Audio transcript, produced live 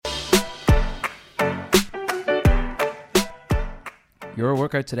Your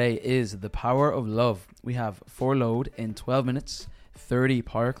workout today is the power of love. We have 4 load in 12 minutes, 30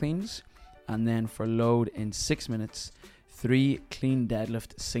 power cleans, and then for load in 6 minutes, 3 clean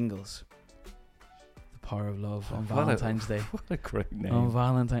deadlift singles. The power of love on Valentine's Day. What a great name. On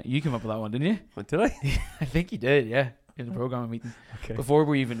Valentine. You came up with that one, didn't you? What, did I? I think you did, yeah. In the programming meeting. Okay. Before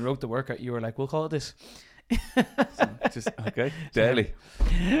we even wrote the workout, you were like, we'll call it this. Just okay. Daily.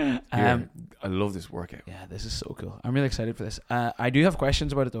 I love this workout. Yeah, this is so cool. I'm really excited for this. I do have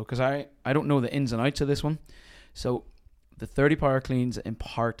questions about it though, because I don't know the ins and outs of this one. So the 30 power cleans in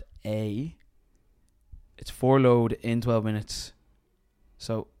part A, it's 4 load in 12 minutes.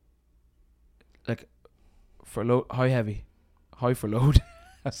 So like for load, how heavy? How for load?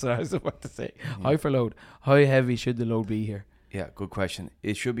 That's what I was about to say. Yeah. How for load? How heavy should the load be here? Yeah, good question.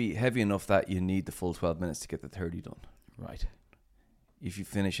 It should be heavy enough that you need the full 12 minutes to get the 30 done. Right. If you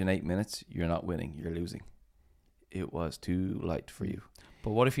finish in 8 minutes, you're not winning, you're losing. It was too light for you.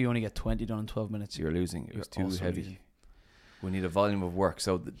 But what if you only get 20 done in 12 minutes? You're losing. It was too also heavy. losing. We need a volume of work.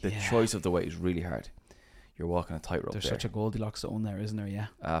 So the choice of the weight is really hard. You're walking a tightrope There's there. such a Goldilocks zone there, isn't there? Yeah.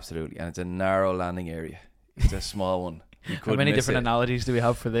 Absolutely. And it's a narrow landing area. It's a small one. You How many different analogies do we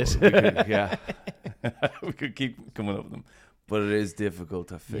have for this? We could, yeah. We could keep coming up with them. But it is difficult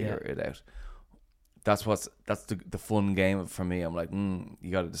to figure it out. That's the fun game for me. I'm like,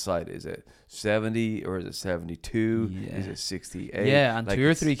 you got to decide: is it 70 or is it 72? Yeah. Is it 68? Yeah, and like 2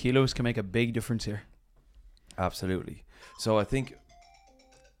 or 3 kilos can make a big difference here. Absolutely. So I think,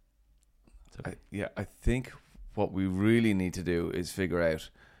 I think what we really need to do is figure out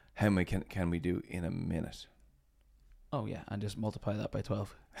how many can we do in a minute. Oh yeah, and just multiply that by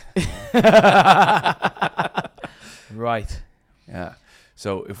 12. Right. Yeah.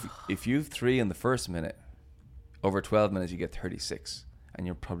 So if you've 3 in the first minute, over 12 minutes you get 36, and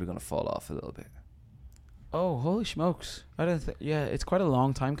you're probably going to fall off a little bit. Oh, holy smokes! I don't think. Yeah, it's quite a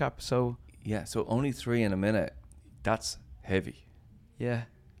long time cap. So yeah, so only 3 in a minute, that's heavy. yeah.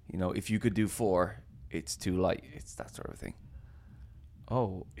 You know, if you could do 4, it's too light. It's that sort of thing.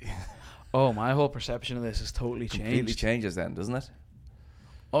 Oh, oh, my whole perception of this is totally changed. Completely changes then, doesn't it?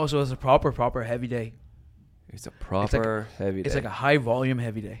 Oh, so it's a proper heavy day. It's a proper heavy day. It's like a high volume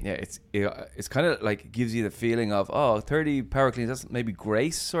heavy day. Yeah, it's kind of like gives you the feeling of 30 power cleans. That's maybe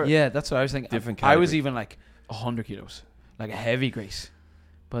grace or Yeah, that's what I was thinking. Different I was category. even like 100 kilos, like a heavy grace,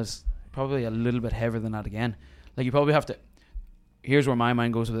 but it's probably a little bit heavier than that again. Like you probably have to. Here's where my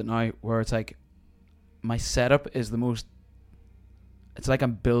mind goes with it now, where it's like my setup is the most. It's like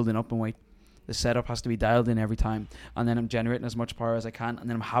I'm building up in weight. The setup has to be dialed in every time, and then I'm generating as much power as I can, and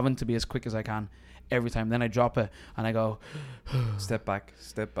then I'm having to be as quick as I can every time. Then I drop it, and I go, step back.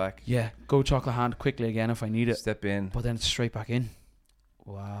 yeah, go chocolate hand quickly again if I need it. Step in. But then it's straight back in.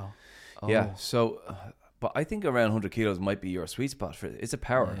 Wow. Oh. Yeah. So, but I think around 100 kilos might be your sweet spot for it. It's a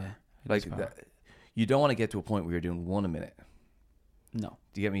power. Yeah, it like is power. that, you don't want to get to a point where you're doing 1 a minute. No.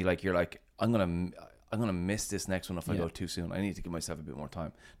 Do you get me? Like you're like, I'm gonna miss this next one if I Yeah. go too soon. I need to give myself a bit more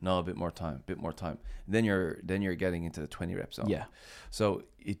time. No, a bit more time. Then you're getting into the 20 rep zone. Yeah. So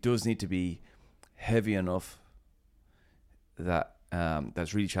it does need to be heavy enough that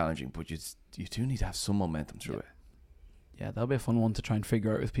that's really challenging, but you do need to have some momentum through it. Yeah, that'll be a fun one to try and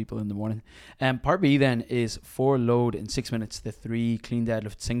figure out with people in the morning. Part B then is 4 load in 6 minutes, the 3 clean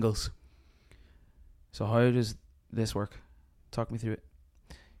deadlift singles. So how does this work? Talk me through it.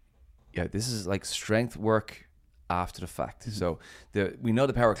 Yeah, this is like strength work after the fact. Mm-hmm. So we know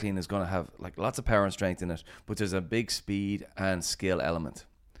the power clean is going to have like lots of power and strength in it, but there's a big speed and skill element.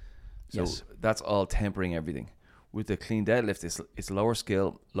 So Yes. that's all tempering everything. With the clean deadlift, it's lower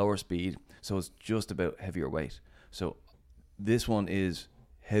skill, lower speed, so it's just about heavier weight. So this one is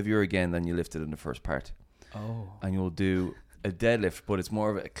heavier again than you lifted in the first part. Oh. And you'll do a deadlift, but it's more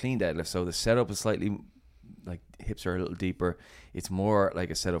of a clean deadlift. So the setup is slightly, like hips are a little deeper. It's more like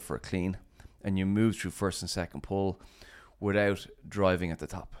a setup for a clean. And you move through first and second pull without driving at the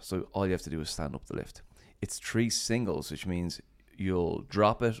top. So all you have to do is stand up the lift. It's 3 singles, which means you'll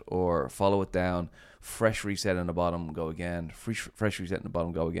drop it or follow it down, fresh reset in the bottom, go again, fresh reset in the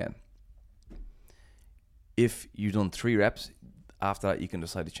bottom, go again. If you've done 3 reps, after that you can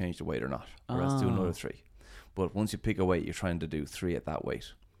decide to change the weight or not, or else do another 3. But once you pick a weight, you're trying to do 3 at that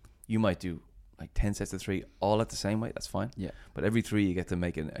weight. You might do like 10 sets of 3 all at the same weight, that's fine. Yeah. But every 3 you get to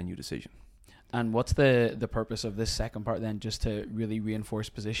make a new decision. And what's the purpose of this second part then? Just to really reinforce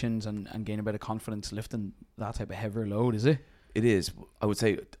positions and gain a bit of confidence lifting that type of heavier load, is it? It is. I would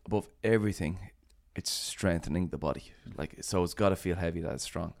say above everything, it's strengthening the body. Like, so it's got to feel heavy that it's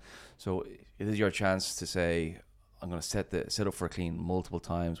strong. So it is your chance to say, I'm going to set up for a clean multiple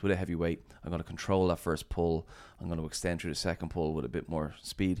times with a heavy weight. I'm going to control that first pull. I'm going to extend through the second pull with a bit more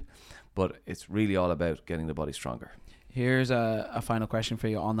speed. But it's really all about getting the body stronger. Here's a final question for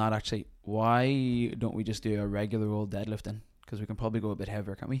you on that, actually. Why don't we just do a regular old deadlifting? Because we can probably go a bit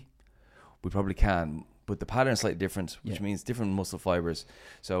heavier, can't we? We probably can, but the pattern is slightly different, which Yeah. means different muscle fibers.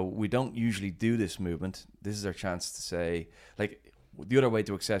 So we don't usually do this movement. This is our chance to say, like, the other way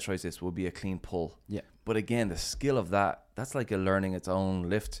to accessorize this will be a clean pull. Yeah. But again, the skill of that's like a learning its own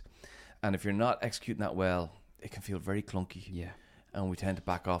lift. And if you're not executing that well, it can feel very clunky. Yeah. And we tend to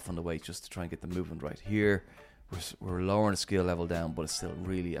back off on the weight just to try and get the movement right. Here, we're lowering the skill level down, but it's still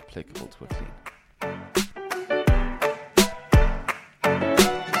really applicable to a clean.